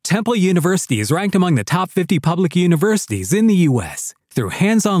Temple University is ranked among the top 50 public universities in the U.S. Through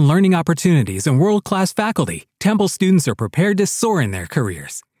hands-on learning opportunities and world-class faculty, Temple students are prepared to soar in their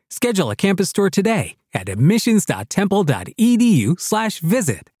careers. Schedule a campus tour today at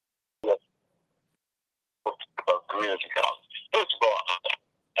admissions.temple.edu/visit. Community college. First of all, I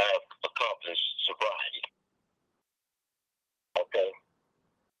have accomplished sobriety. Okay,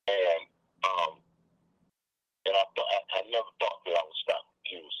 and I never thought that I would stop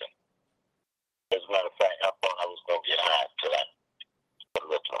using. As a matter of fact, I thought I was going to get high till I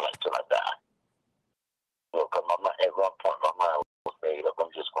die. Because at one point my mind was made up.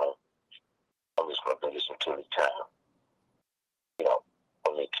 I'm just going to do this until the time,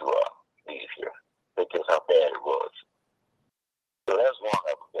 for me to leave here. Because how bad it was. So that's one of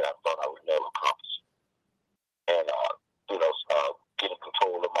them that I thought I would never accomplish. And getting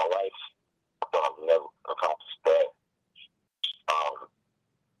control of my life, I thought I would never accomplish that. I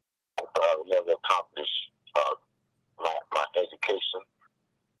thought I would never accomplish my education,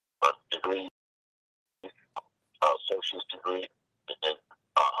 degree, associate's degree, and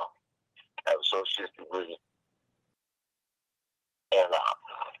have associate's degree, and a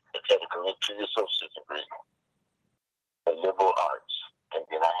technical entry associate's degree in liberal arts, and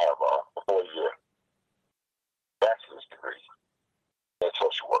then I have a 4-year bachelor's degree in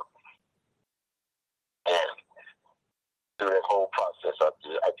social work. And through that whole process, I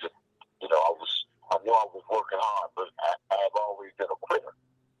knew I was working hard, but I have always been a quitter.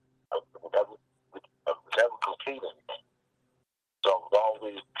 I never completed anything. So I was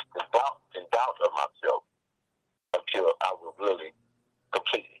always in doubt of myself until I was really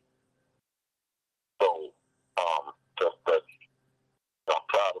completed. So, but I'm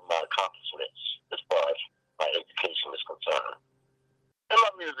proud of my accomplishments as far as my education is concerned. And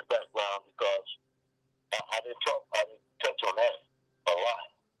my music background, because I didn't touch on that a lot.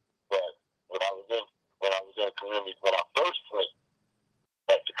 But when I was in community, when I first went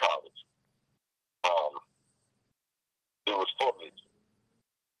back to college, it was for music.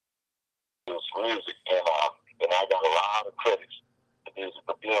 It was for music, and I got a lot of credits for music.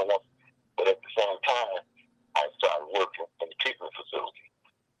 But at the same time, I started working in the treatment facility,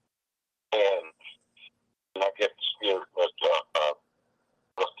 and I guess the spirit was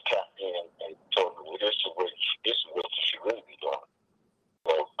tapped in and told me, well, this is what you should really be doing.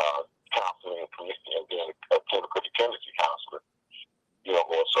 So, counseling and being a clinical dependency counselor,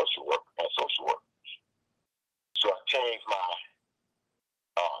 or social work. So I changed my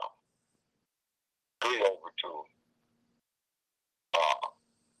degree over to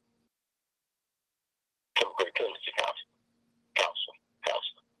clinical dependency counseling,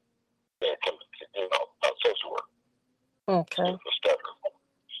 and social work. Okay.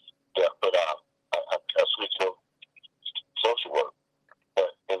 Yeah, but I switched to social work. But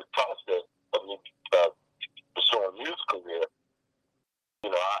in the process of me pursuing a music career, I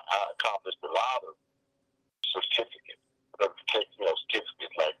accomplished a lot of certificates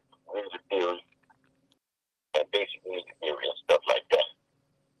like music theory and basic music theory and stuff like that.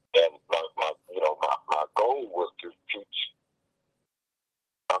 And my goal was to teach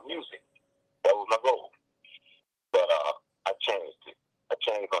music. That was my goal. But I changed it. I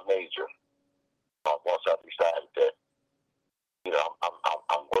changed my major once I decided that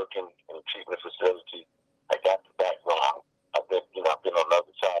I'm working in a treatment facility. I got the background. I've been on the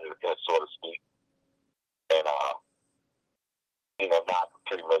other side of the fence, so to speak. And now I can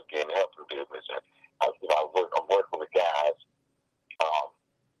pretty much get in the helping business. And I'm working with guys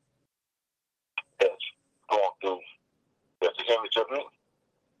that's going through. There's an image of me.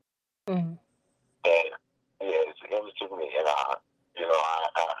 Mm-hmm. And yeah, it's an image of me, and I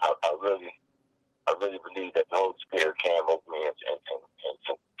really believe that the Holy Spirit came over me and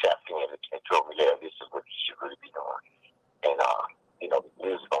tapped in and told me, yeah, this is what you should really be doing. And the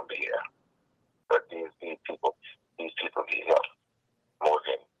music gonna be here, but these people need help more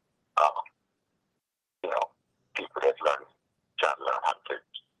than people that's trying to learn how to play,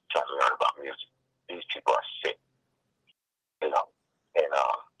 trying to learn about music. These people are sick, and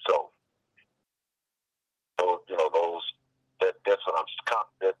so that's what I'm.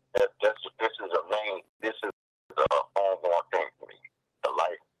 This is a ongoing thing for me, a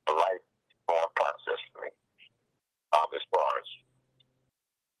lifelong process for me. As far as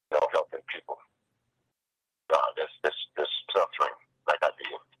helping people, this suffering like I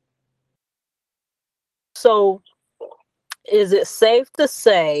did. So, is it safe to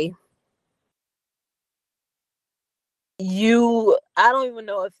say I don't even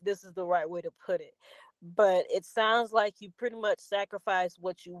know if this is the right way to put it, but it sounds like you pretty much sacrificed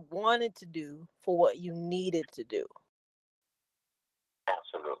what you wanted to do for what you needed to do.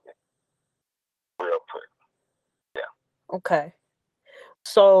 Absolutely. Absolutely. Real quick. Yeah. Okay.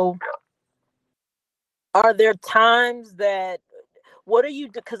 So are there times that what are you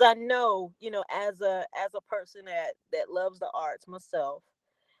because I know, as a person that loves the arts myself,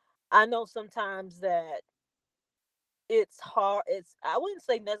 I know sometimes that it's hard. I wouldn't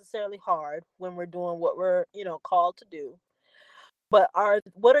say necessarily hard when we're doing what we're, called to do. But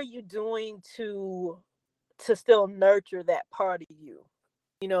what are you doing to still nurture that part of you?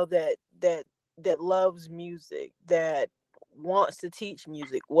 That loves music, that wants to teach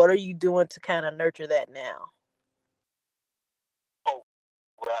music. What are you doing to kind of nurture that now? Oh,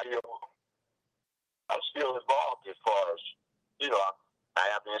 well, I'm still involved as far as, I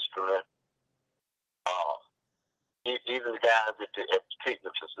have an instrument. Even the guys at the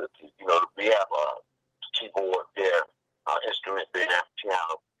treatment facility, we have a keyboard there, instrument there,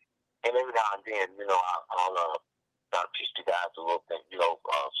 piano. And every now and then, I'll teach the guys a little thing, some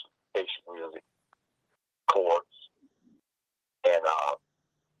basic music, chords. And,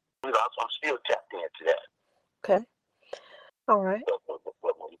 I'm still tapped into that. Okay. All right.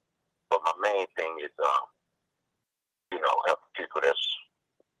 But my main thing is, helping people that's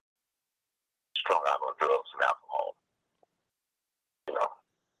strung out on drugs and alcohol.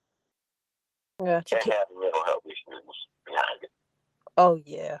 Gotcha. And having mental health issues behind it. Oh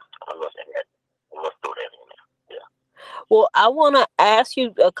yeah. I must throw that in there. Yeah. Well, I want to ask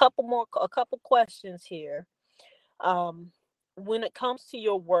you a couple questions here. When it comes to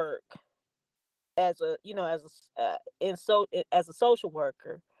your work as a, as a social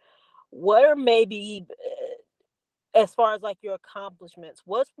worker, what are maybe as far as like your accomplishments,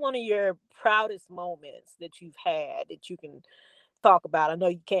 what's one of your proudest moments that you've had that you can talk about? I know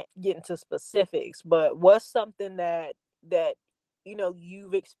you can't get into specifics, but what's something that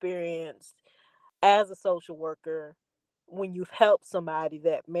you've experienced as a social worker when you've helped somebody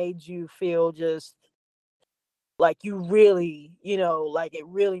that made you feel just like you really, like it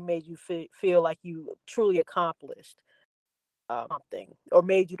really made you feel like you truly accomplished something or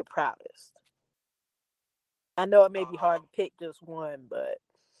made you the proudest? I know it may be hard to pick just one, but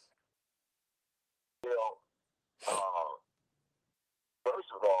first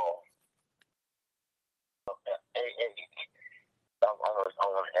of all, I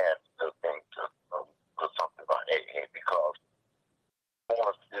want to add the thing to put something about AA because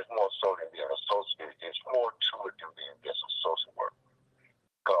there's more so than being associated. There's more to it than being just a social work.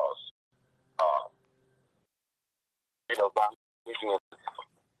 Because, by being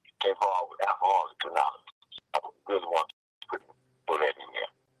involved with Alcoholics Anonymous, I really want to put that in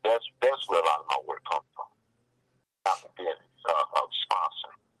there. That's where a lot of my work comes from. Not being a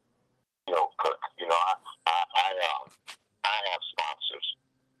sponsor. Because, I have sponsors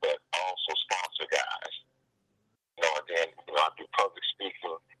that also sponsor guys. And then, I do public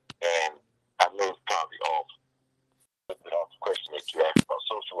speaking, and I know it's probably off the question that you asked about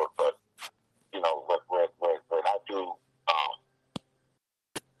social work, but, when I do,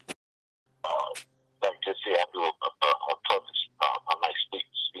 like just say I do a public, I might speak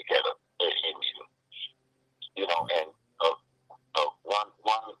at a meeting, and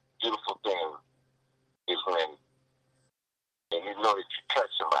one beautiful thing is when, and that you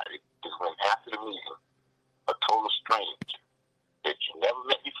touch somebody, is when after the meeting, a total stranger that you never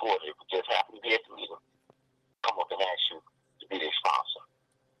met before, they just happen to be at the meeting, come up and ask you to be their sponsor.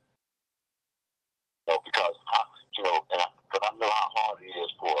 Because but I know how hard it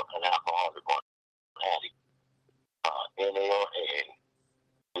is for an alcoholic or an addict, NA or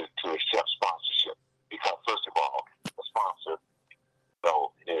AA, to accept sponsorship. Because first of all, a sponsor,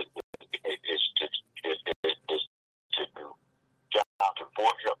 is to do job to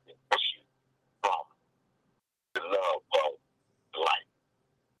forge up and push you from the love of life.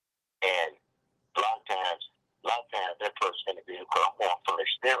 And a lot of times that person individual, because I'm going from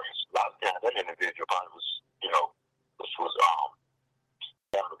experience, a lot of times that individual probably was, was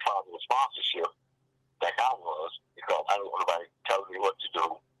having a problem with sponsorship like I was, because I don't want nobody telling me what to do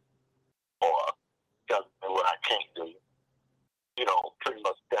or telling me what I can't do. Pretty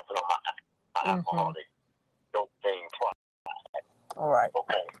much stepping on my alcoholic dope thing pride. all right.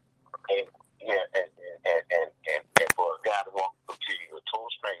 Okay. And yeah, and for a guy to walk up to you, a total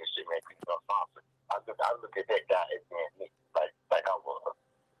stranger, shit, man, people are sponsor. I look at that guy as being me, like I was.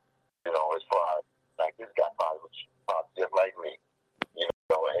 As far as like this guy probably was just like me. And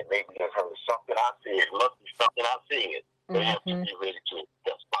maybe just heard something I said, must be something I said. They have to be ready to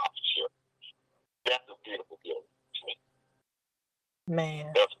accept sponsorship. That's a beautiful feeling to me.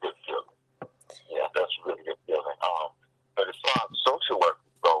 Man. That's a good feeling. Yeah, that's a really good feeling. But as far as social work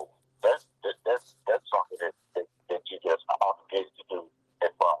goes, that's something that you just are obligated to do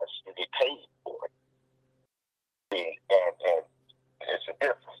as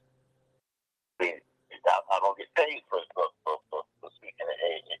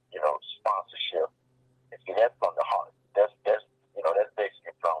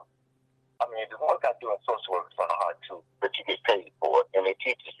social work from the heart too, but you get paid for it, and it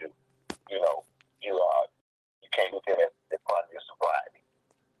teaches you, you can't look at it as part of your sobriety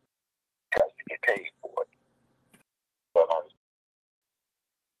because you get paid for it. But,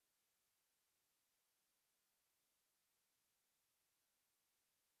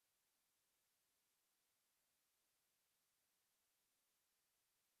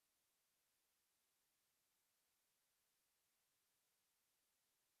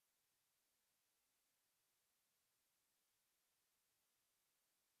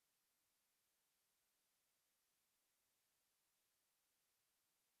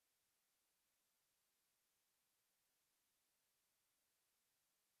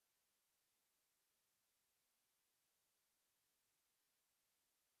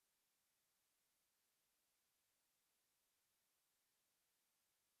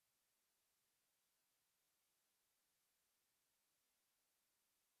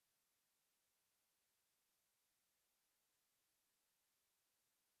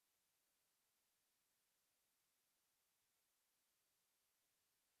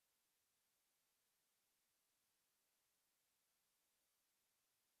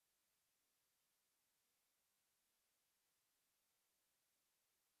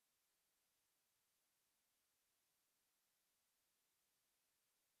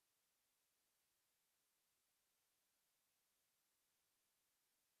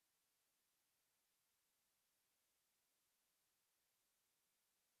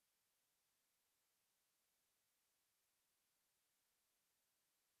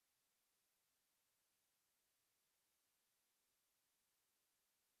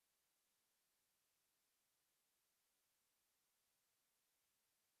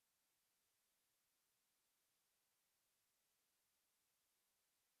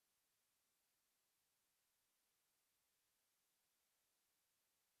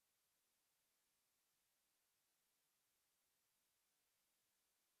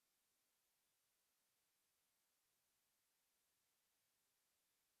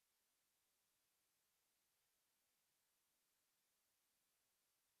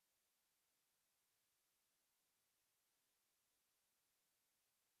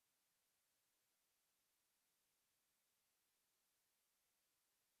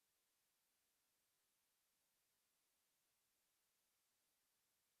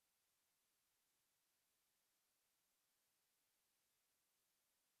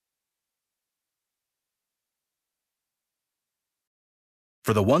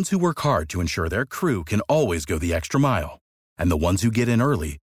 For the ones who work hard to ensure their crew can always go the extra mile, and the ones who get in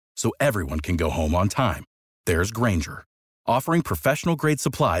early so everyone can go home on time, there's Grainger, offering professional-grade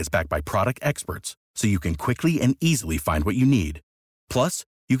supplies backed by product experts so you can quickly and easily find what you need. Plus,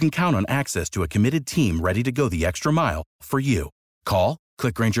 you can count on access to a committed team ready to go the extra mile for you. Call,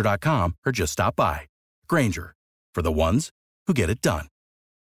 click Grainger.com, or just stop by. Grainger, for the ones who get it done.